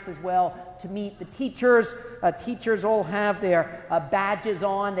parents as well to meet the teachers. Teachers all have their badges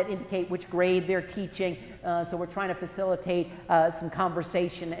on that indicate which grade they're teaching. So we're trying to facilitate some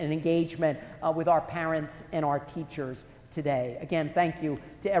conversation and engagement with our parents and our teachers today. Again, thank you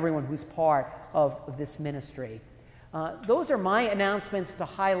to everyone who's part of this ministry. Those are my announcements to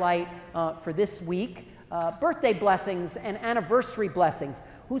highlight for this week. Birthday blessings and anniversary blessings.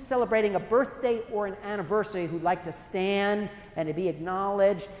 Who's celebrating a birthday or an anniversary who'd like to stand and to be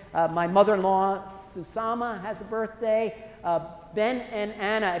acknowledged? My mother-in-law, Susama, has a birthday. Ben and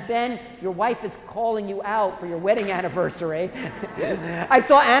Anna. Ben, your wife is calling you out for your wedding anniversary. I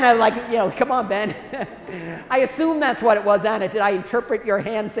saw Anna like, come on, Ben. I assume that's what it was, Anna. Did I interpret your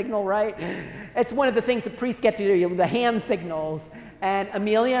hand signal right? It's one of the things the priests get to do, the hand signals. And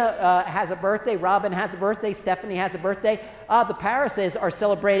Amelia has a birthday. Robin has a birthday. Stephanie has a birthday. The Parises are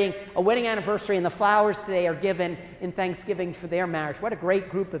celebrating a wedding anniversary, and the flowers today are given in thanksgiving for their marriage. What a great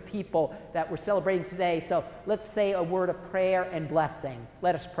group of people that we're celebrating today. So let's say a word of prayer and blessing.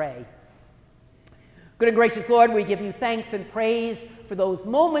 Let us pray. Good and gracious Lord, we give you thanks and praise for those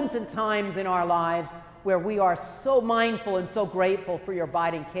moments and times in our lives where we are so mindful and so grateful for your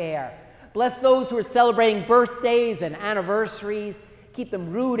abiding care. Bless those who are celebrating birthdays and anniversaries. Keep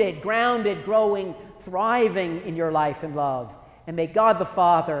them rooted, grounded, growing, thriving in your life and love. And may God the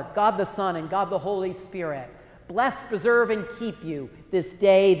Father, God the Son, and God the Holy Spirit bless, preserve, and keep you this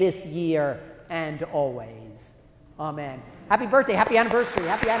day, this year, and always. Amen. Happy birthday, happy anniversary,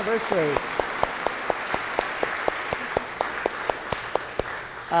 happy anniversary.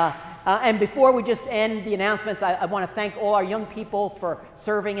 And before we just end the announcements, I want to thank all our young people for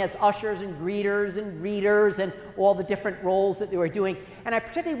serving as ushers and greeters and readers and all the different roles that they were doing. And I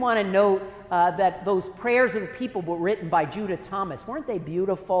particularly want to note that those prayers of the people were written by Judah Thomas. Weren't they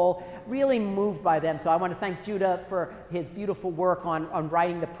beautiful? Really moved by them. So I want to thank Judah for his beautiful work on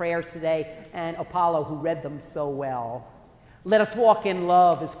writing the prayers today, and Apollo, who read them so well. Let us walk in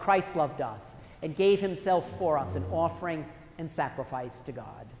love as Christ loved us and gave himself for us, an offering and sacrifice to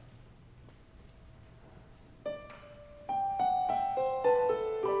God.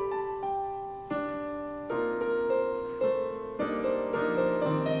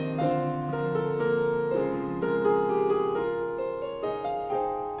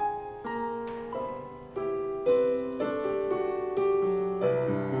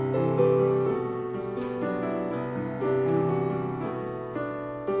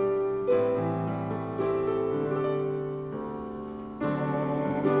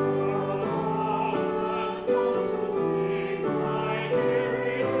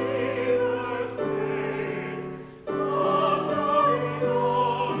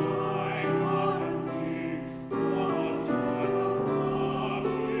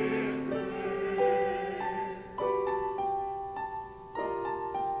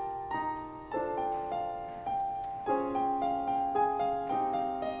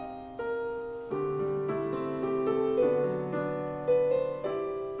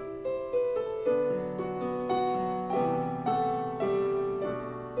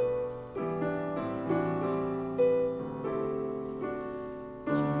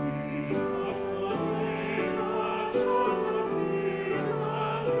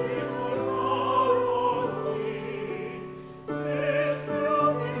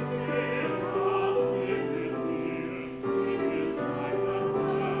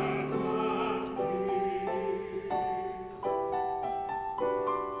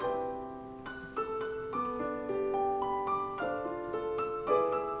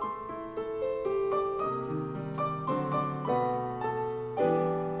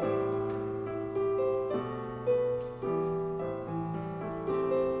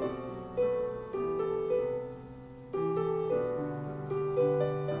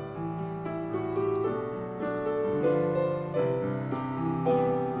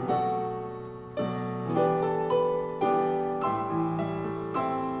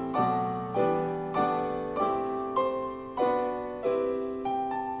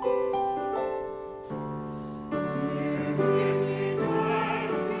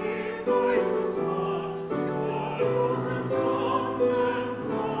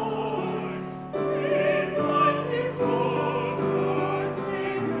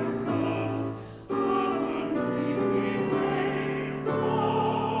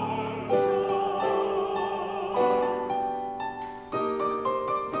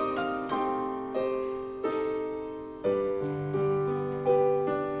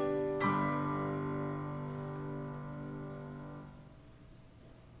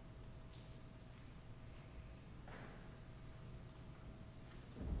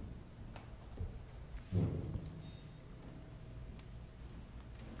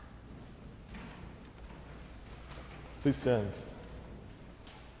 Please stand.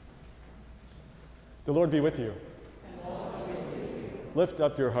 The Lord be with you. Lift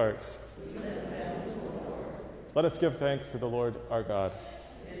up your hearts. Let us give thanks to the Lord our God.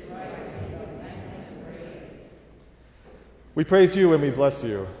 We praise you and we bless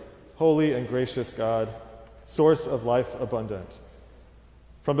you, holy and gracious God, source of life abundant.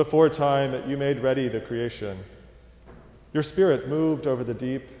 From before time you made ready the creation. Your Spirit moved over the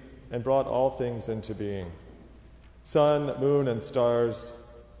deep and brought all things into being. Sun, moon, and stars,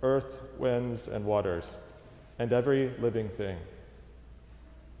 earth, winds, and waters, and every living thing.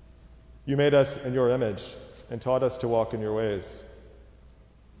 You made us in your image and taught us to walk in your ways.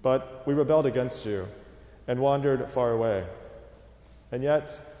 But we rebelled against you and wandered far away. And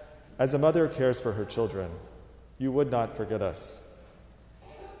yet, as a mother cares for her children, you would not forget us.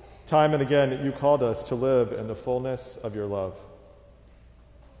 Time and again, you called us to live in the fullness of your love.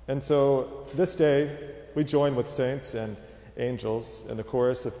 And so this day, we join with saints and angels in the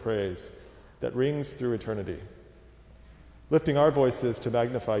chorus of praise that rings through eternity, lifting our voices to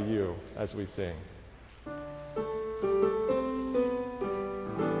magnify you as we sing.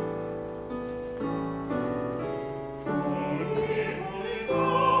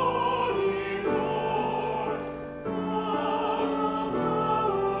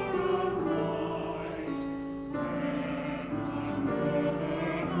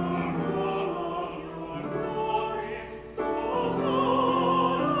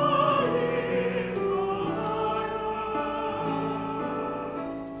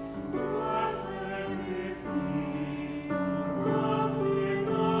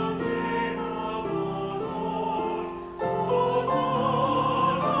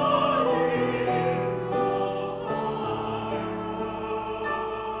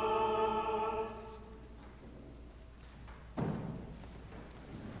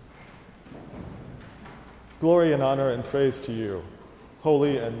 Glory and honor and praise to you,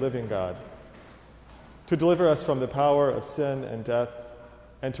 holy and living God, to deliver us from the power of sin and death,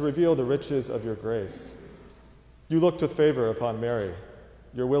 and to reveal the riches of your grace. You looked with favor upon Mary,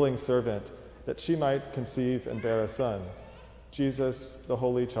 your willing servant, that she might conceive and bear a son, Jesus, the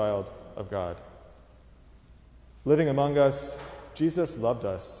holy child of God. Living among us, Jesus loved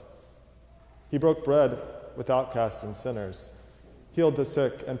us. He broke bread with outcasts and sinners, healed the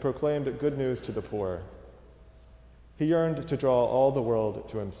sick, and proclaimed good news to the poor. He yearned to draw all the world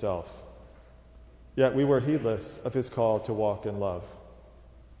to himself, yet we were heedless of his call to walk in love.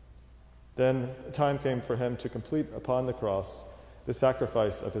 Then the time came for him to complete upon the cross the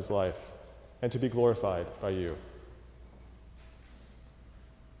sacrifice of his life and to be glorified by you.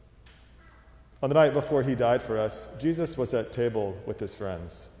 On the night before he died for us, Jesus was at table with his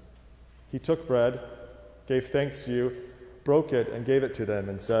friends. He took bread, gave thanks to you, broke it, and gave it to them,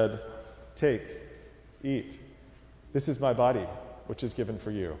 and said, "Take, eat. This is my body, which is given for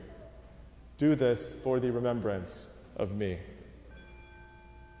you. Do this for the remembrance of me."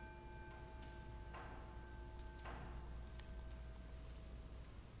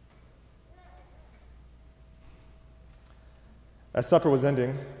 As supper was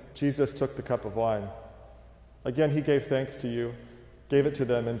ending, Jesus took the cup of wine. Again, he gave thanks to you, gave it to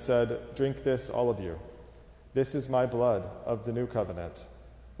them, and said, "Drink this, all of you. This is my blood of the new covenant,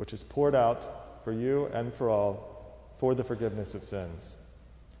 which is poured out for you and for all for the forgiveness of sins.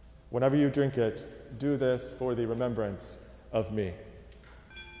 Whenever you drink it, do this for the remembrance of me."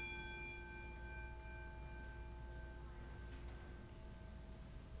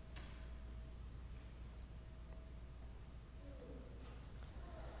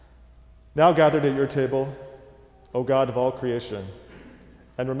 Now gathered at your table, O God of all creation,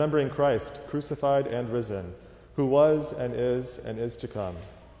 and remembering Christ, crucified and risen, who was and is to come,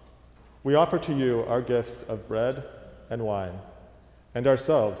 we offer to you our gifts of bread and wine, and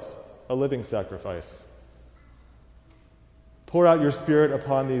ourselves a living sacrifice. Pour out your Spirit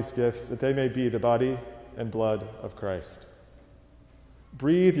upon these gifts that they may be the body and blood of Christ.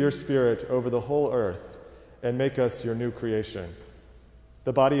 Breathe your Spirit over the whole earth and make us your new creation,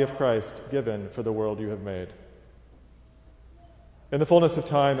 the body of Christ given for the world you have made. In the fullness of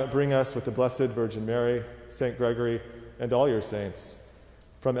time, bring us with the Blessed Virgin Mary, St. Gregory, and all your saints,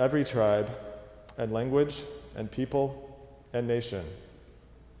 from every tribe and language and people and nation,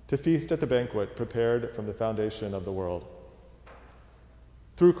 to feast at the banquet prepared from the foundation of the world.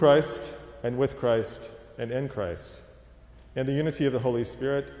 Through Christ, and with Christ, and in Christ, in the unity of the Holy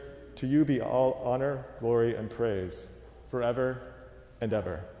Spirit, to you be all honor, glory, and praise, forever and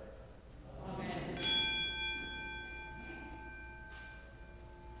ever. Amen.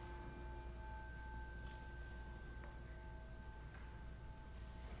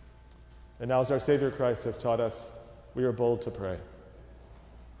 And now, as our Savior Christ has taught us, we are bold to pray.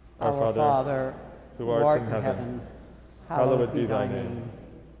 Our Father, who art in heaven, hallowed be thy name.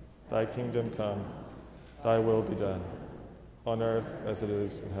 Thy kingdom come, thy will be done, on earth as it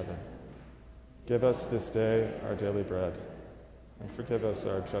is in heaven. Give us this day our daily bread, and forgive us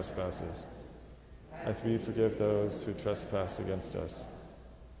our trespasses, as we forgive those who trespass against us.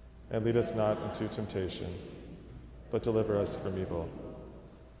 And lead us not into temptation, but deliver us from evil.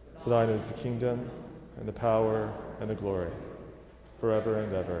 For thine is the kingdom, and the power, and the glory, forever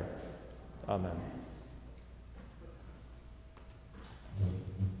and ever. Amen.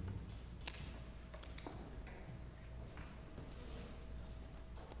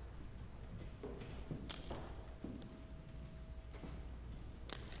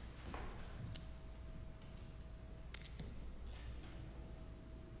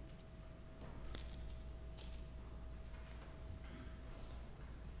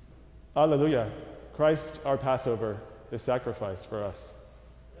 Alleluia. Christ, our Passover, is sacrificed for us.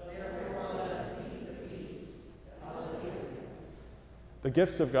 The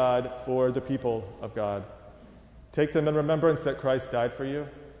gifts of God for the people of God. Take them in remembrance that Christ died for you,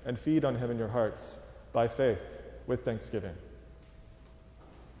 and feed on him in your hearts by faith with thanksgiving.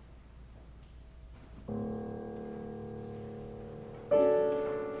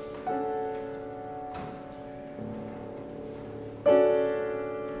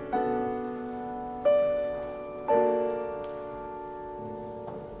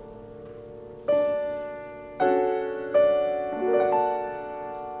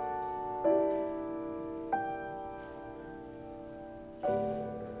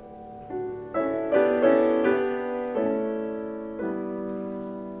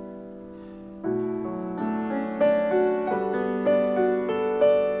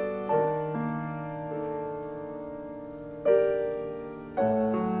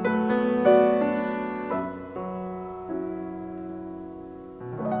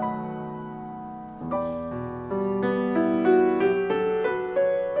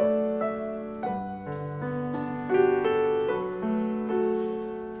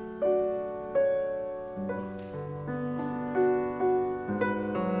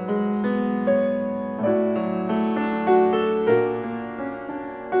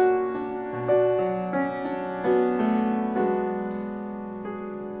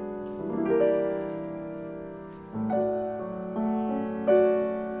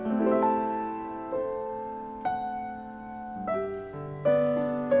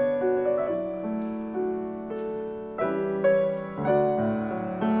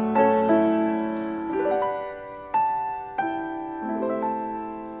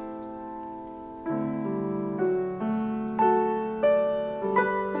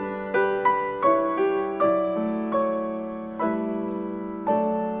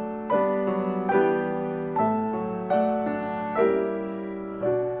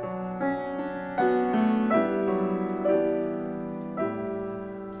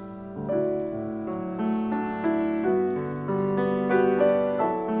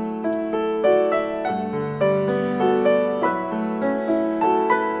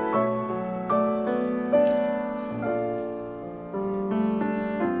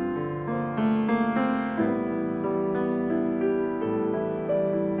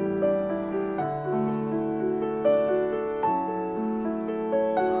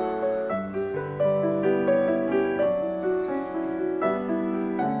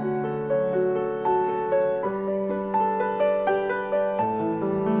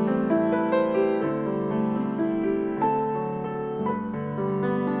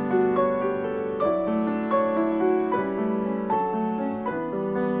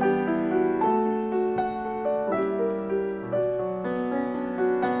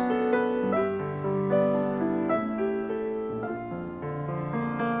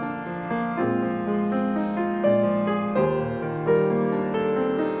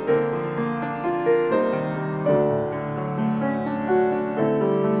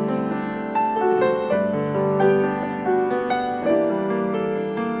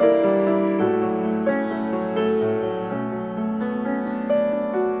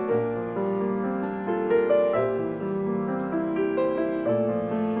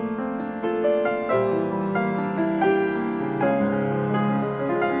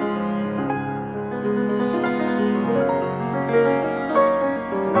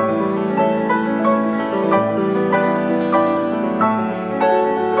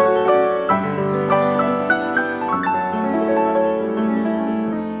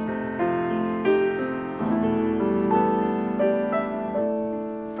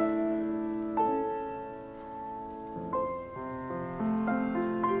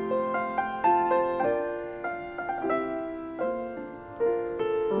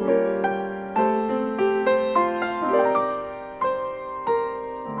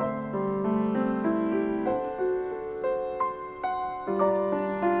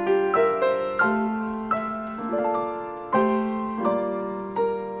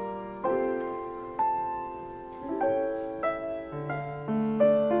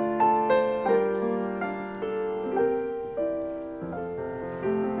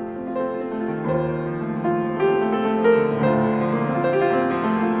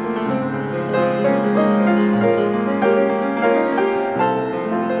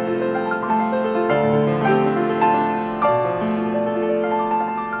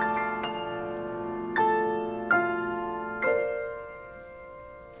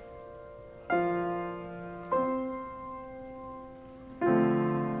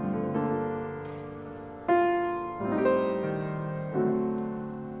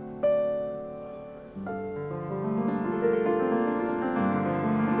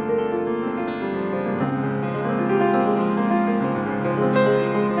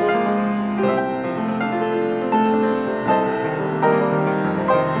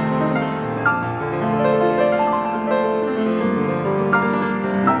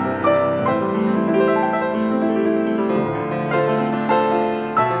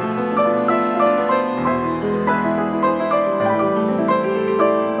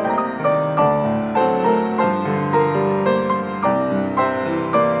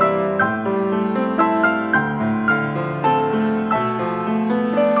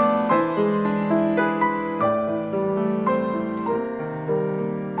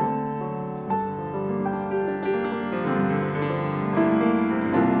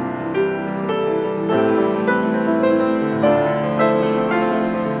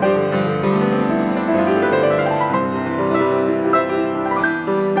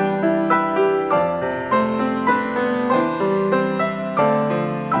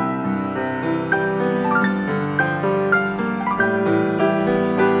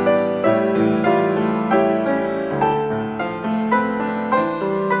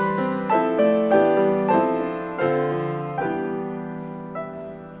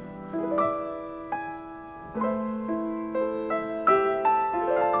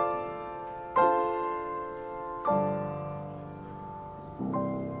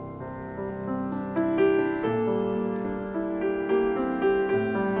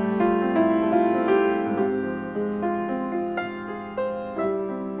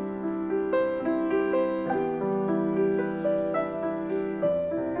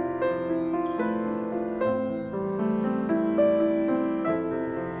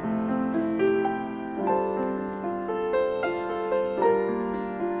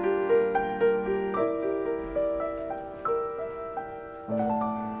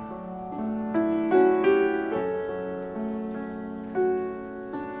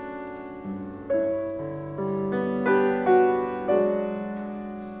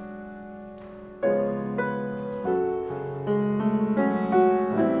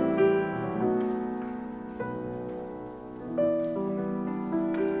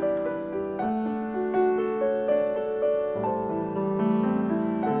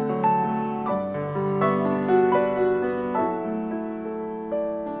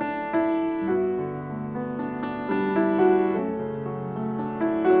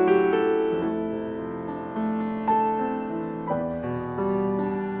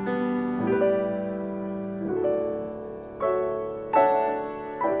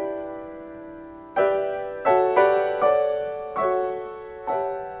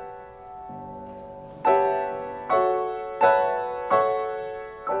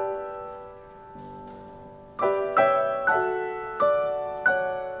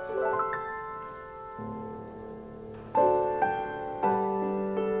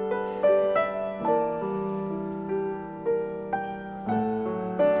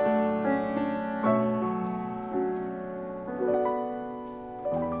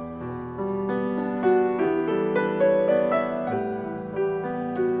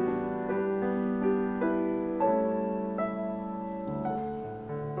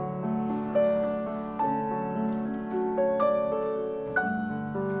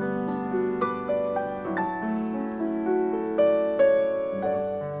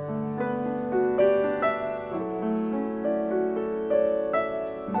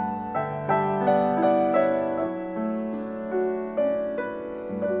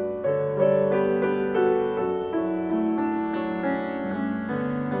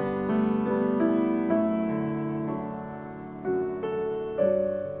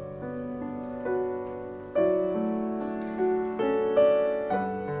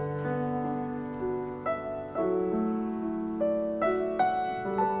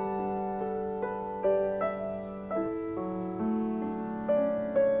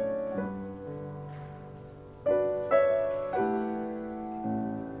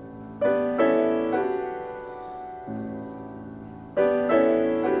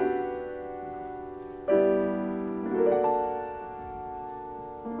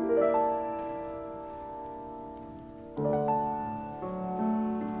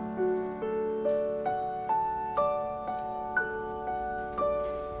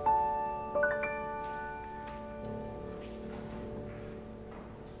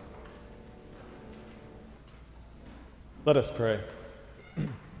 Let us pray.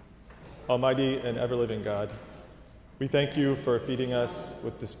 Almighty and ever-living God, we thank you for feeding us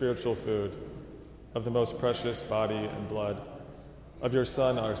with the spiritual food of the most precious body and blood of your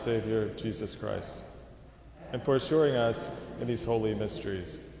Son, our Savior, Jesus Christ, and for assuring us in these holy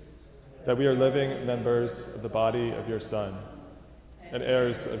mysteries that we are living members of the body of your Son and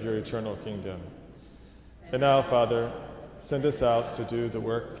heirs of your eternal kingdom. And now, Father, send us out to do the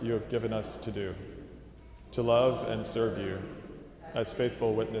work you have given us to do, to love and serve you as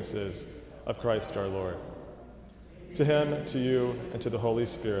faithful witnesses of Christ our Lord. To him, to you, and to the Holy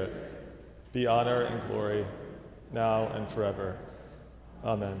Spirit be honor and glory now and forever.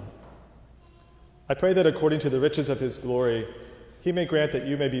 Amen. I pray that according to the riches of his glory, he may grant that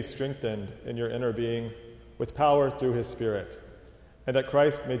you may be strengthened in your inner being with power through his Spirit, and that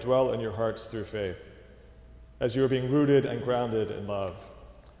Christ may dwell in your hearts through faith. As you are being rooted and grounded in love,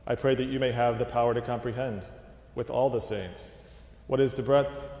 I pray that you may have the power to comprehend with all the saints what is the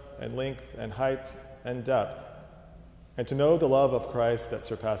breadth and length and height and depth, and to know the love of Christ that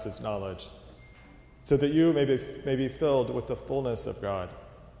surpasses knowledge, so that you may be filled with the fullness of God.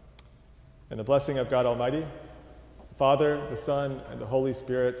 And the blessing of God Almighty, Father, the Son, and the Holy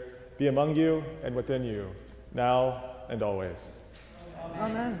Spirit be among you and within you, now and always.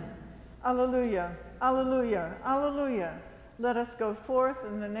 Amen. Alleluia, alleluia, alleluia. Let us go forth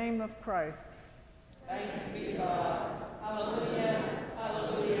in the name of Christ. Thanks be to God. Hallelujah.